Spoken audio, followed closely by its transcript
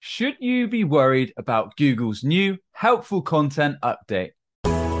Should you be worried about Google's new helpful content update?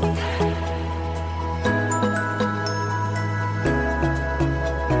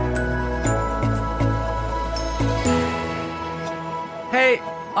 Hey,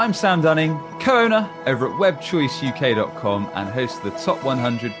 I'm Sam Dunning, co-owner over at webchoiceuk.com and host of the top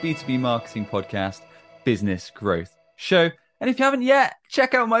 100 B2B marketing podcast, Business Growth Show. And if you haven't yet,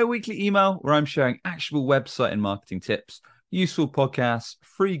 check out my weekly email where I'm sharing actual website and marketing tips, useful podcasts,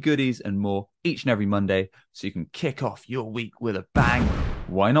 free goodies, and more each and every Monday so you can kick off your week with a bang.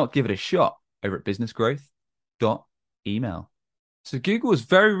 Why not give it a shot over at businessgrowth.email? So Google has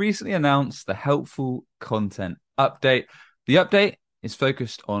very recently announced the helpful content update. The update is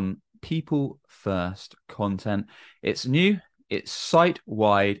focused on people-first content. It's new, it's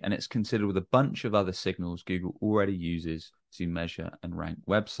site-wide, and it's considered with a bunch of other signals Google already uses to measure and rank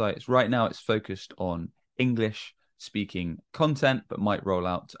websites. Right now, it's focused on English speaking content, but might roll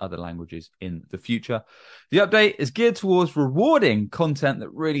out to other languages in the future. The update is geared towards rewarding content that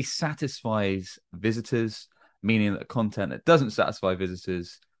really satisfies visitors, meaning that content that doesn't satisfy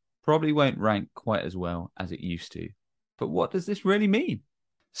visitors probably won't rank quite as well as it used to. But what does this really mean?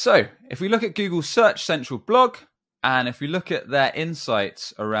 So if we look at Google's Search Central blog, and if we look at their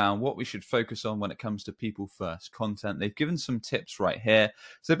insights around what we should focus on when it comes to people-first content, they've given some tips right here.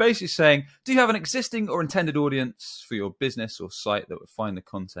 So basically saying, do you have an existing or intended audience for your business or site that would find the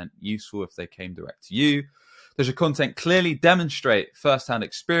content useful if they came direct to you? Does your content clearly demonstrate first-hand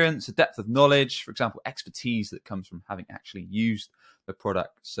experience, a depth of knowledge, for example, expertise that comes from having actually used the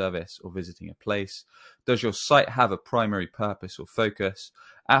product, service, or visiting a place? Does your site have a primary purpose or focus?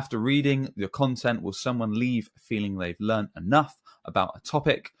 After reading your content, will someone leave feeling they've learned enough about a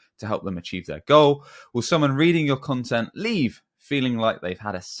topic to help them achieve their goal? Will someone reading your content leave feeling like they've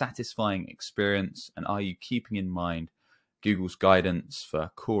had a satisfying experience? And are you keeping in mind Google's guidance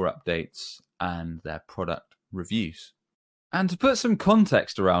for core updates and their product reviews? And to put some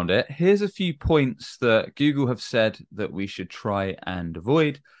context around it, here's a few points that Google have said that we should try and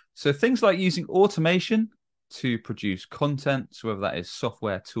avoid. So things like using automation to produce content, so whether that is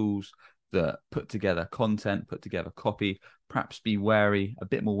software tools that put together content, put together copy, perhaps be wary, a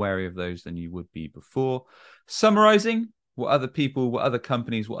bit more wary of those than you would be before. Summarizing what other people, what other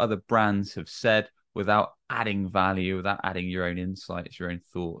companies, what other brands have said without adding value, without adding your own insights, your own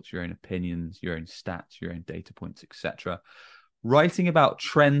thoughts, your own opinions, your own stats, your own data points, etc. Writing about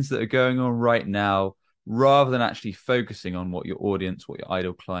trends that are going on right now, rather than actually focusing on what your audience, what your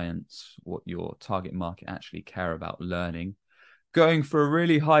ideal clients, what your target market actually care about learning. Going for a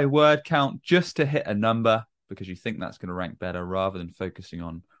really high word count just to hit a number because you think that's going to rank better, rather than focusing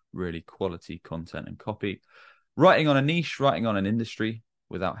on really quality content and copy. Writing on a niche, writing on an industry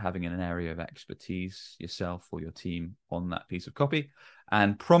without having an area of expertise yourself or your team on that piece of copy,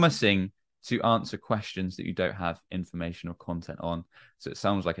 and promising to answer questions that you don't have information or content on. So it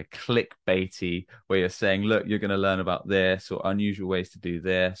sounds like a clickbaity where you're saying, look, you're going to learn about this, or unusual ways to do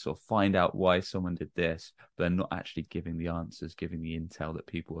this, or find out why someone did this, but they're not actually giving the answers, giving the intel that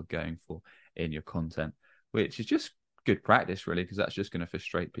people are going for in your content, which is just good practice, really, because that's just going to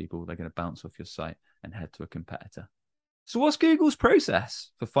frustrate people. They're going to bounce off your site and head to a competitor. So what's Google's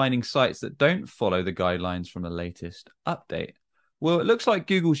process for finding sites that don't follow the guidelines from the latest update? Well, it looks like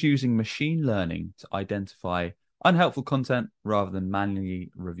Google's using machine learning to identify unhelpful content rather than manually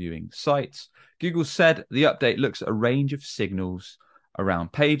reviewing sites. Google said the update looks at a range of signals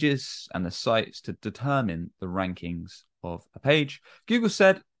around pages and the sites to determine the rankings of a page. Google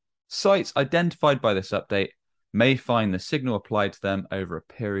said sites identified by this update may find the signal applied to them over a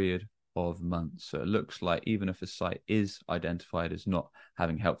period of months. So it looks like even if a site is identified as not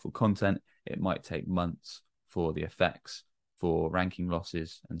having helpful content, it might take months for the effects for ranking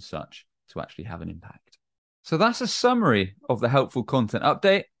losses and such to actually have an impact. So that's a summary of the helpful content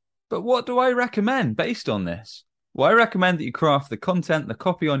update. But what do I recommend based on this? Well, I recommend that you craft the content, the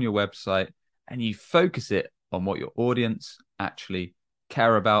copy on your website, and you focus it on what your audience actually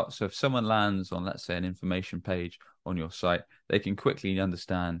care about. So if someone lands on, let's say, an information page on your site, they can quickly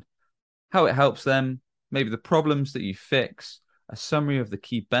understand how it helps them, maybe the problems that you fix, a summary of the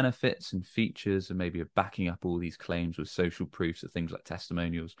key benefits and features, and maybe backing up all these claims with social proofs of things like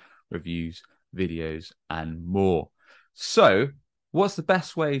testimonials, reviews, videos, and more. So what's the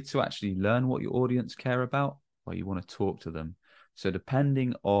best way to actually learn what your audience care about? Well, you want to talk to them. So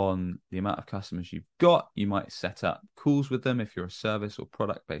depending on the amount of customers you've got, you might set up calls with them if you're a service or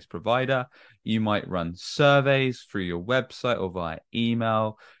product-based provider. You might run surveys through your website or via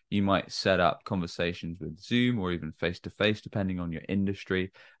email. You might set up conversations with Zoom or even face-to-face, depending on your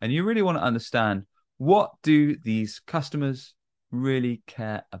industry. And you really want to understand, what do these customers, really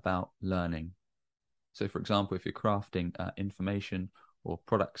care about learning. So, for example, if you're crafting information or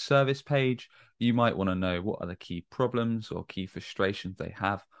product service page, you might want to know what are the key problems or key frustrations they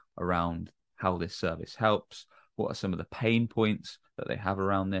have around how this service helps. What are some of the pain points that they have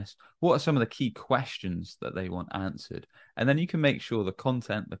around this? What are some of the key questions that they want answered? And then you can make sure the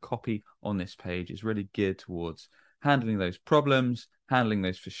content, the copy on this page is really geared towards handling those problems, handling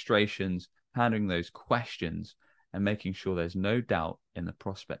those frustrations, handling those questions, and making sure there's no doubt in the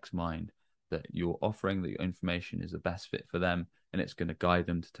prospect's mind that you're offering, that your information is the best fit for them, and it's going to guide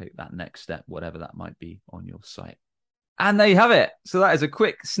them to take that next step, whatever that might be on your site. And there you have it. So that is a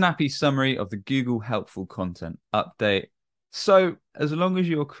quick, snappy summary of the Google Helpful Content Update. So as long as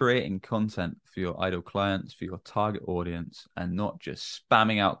you're creating content for your ideal clients, for your target audience, and not just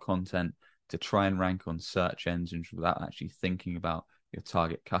spamming out content to try and rank on search engines without actually thinking about your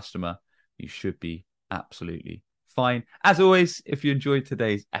target customer, you should be absolutely fine. As always, if you enjoyed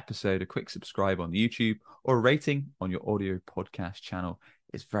today's episode, a quick subscribe on YouTube or a rating on your audio podcast channel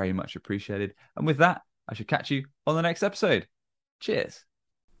is very much appreciated. And with that, I shall catch you on the next episode. Cheers.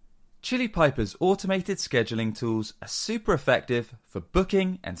 Chili Piper's automated scheduling tools are super effective for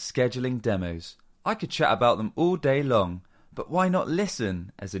booking and scheduling demos. I could chat about them all day long, but why not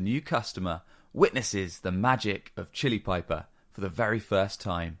listen as a new customer witnesses the magic of Chili Piper for the very first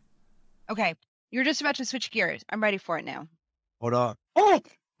time? Okay, you're just about to switch gears. I'm ready for it now. Hold on. Oh,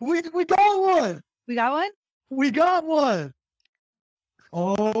 we got one. We got one? We got one.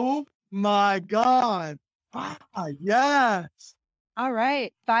 Oh my God. Ah, yes. All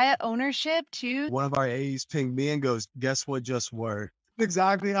right. Via ownership to... One of our A's pinged me and goes, guess what just worked?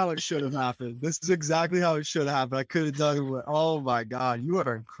 Exactly how it should have happened. This is exactly how it should have happened. I could have done it with, oh my God, you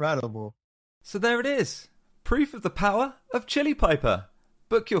are incredible. So there it is. Proof of the power of Chili Piper.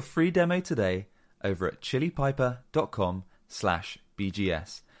 Book your free demo today over at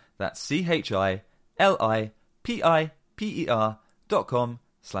chilipiper.com/BGS. That's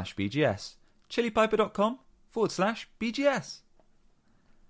CHILIPIPER.com/BGS. chilipiper.com/BGS.